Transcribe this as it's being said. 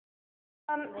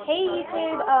Hey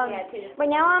YouTube, right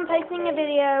now I'm posting a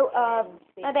video of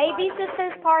my baby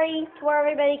sister's party to where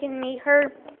everybody can meet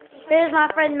her. This is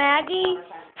my friend Maggie.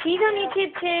 She's on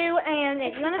YouTube too, and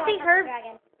if you want to see her,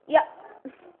 yep.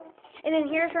 And then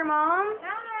here's her mom.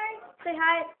 Hi. Say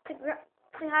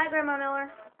hi, Grandma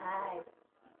Miller. Hi.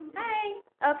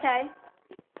 Hi. Okay.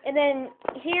 And then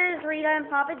here's Rita and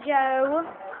Papa Joe.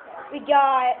 We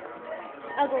got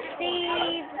Uncle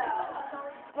Steve.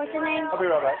 What's his name? I'll be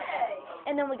right back.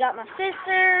 And then we got my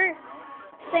sister,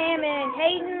 Sam and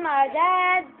Hayden, my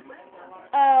dad.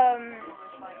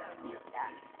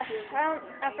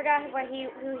 I forgot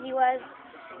who he was,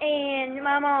 and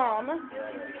my mom.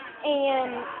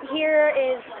 And here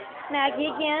is Maggie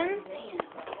again.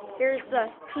 Here's the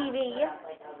TV.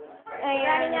 And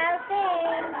Running out of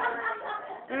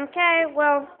things. okay,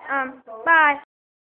 well, bye.